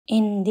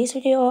In this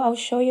video, I'll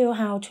show you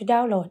how to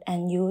download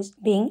and use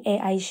Bing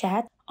AI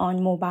Chat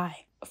on mobile.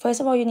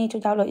 First of all, you need to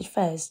download it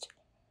first.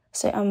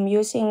 So I'm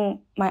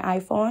using my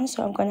iPhone,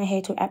 so I'm gonna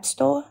head to App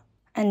Store.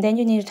 And then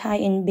you need to type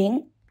in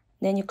Bing.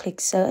 Then you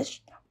click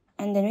search.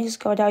 And then when you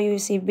scroll down, you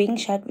see Bing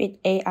Chat with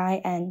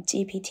AI and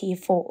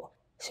GPT-4.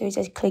 So you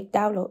just click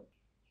download.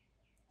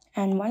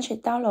 And once you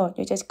download,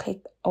 you just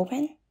click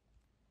open.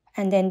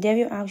 And then there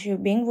will ask you,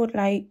 Bing would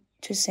like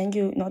to send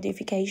you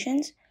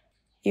notifications.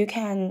 You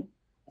can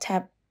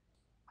tap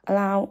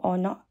allow or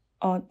not,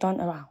 or don't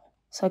allow.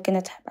 So I'm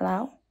gonna tap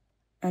allow,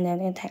 and then I'm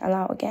gonna tap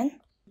allow again.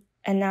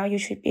 And now you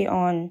should be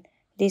on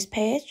this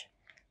page.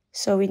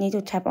 So we need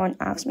to tap on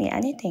ask me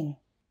anything.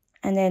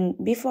 And then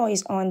before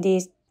it's on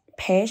this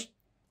page,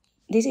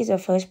 this is the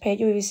first page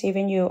you will see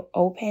when you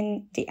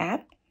open the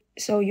app.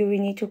 So you will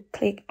need to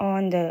click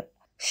on the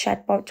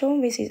chat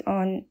button, which is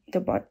on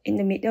the in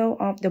the middle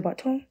of the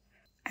bottom.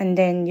 And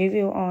then you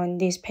will on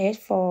this page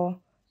for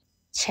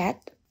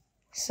chat.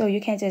 So you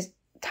can just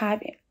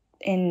type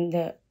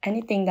in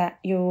anything that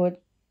you would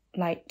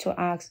like to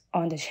ask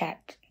on the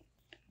chat.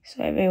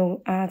 So I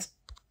will ask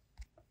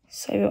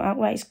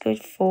where is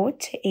good food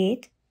to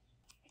eat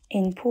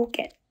in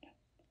Phuket.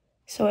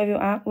 So I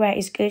will ask where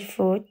is good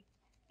food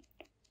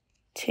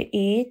to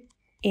eat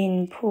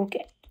in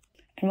Phuket.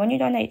 And when you're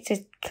done,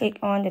 just click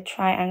on the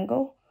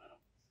triangle,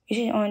 which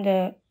is on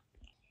the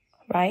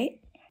right.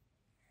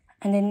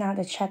 And then now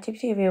the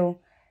ChatGPT will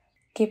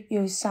give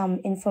you some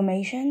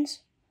information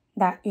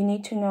that you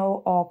need to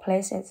know or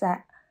places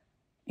that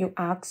you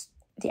ask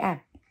the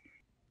app.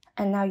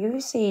 And now you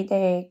will see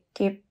they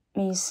give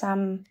me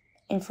some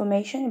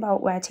information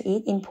about where to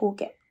eat in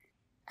Phuket.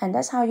 And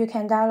that's how you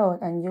can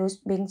download and use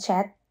Bing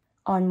Chat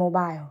on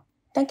mobile.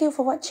 Thank you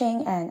for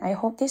watching, and I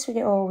hope this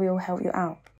video will help you out.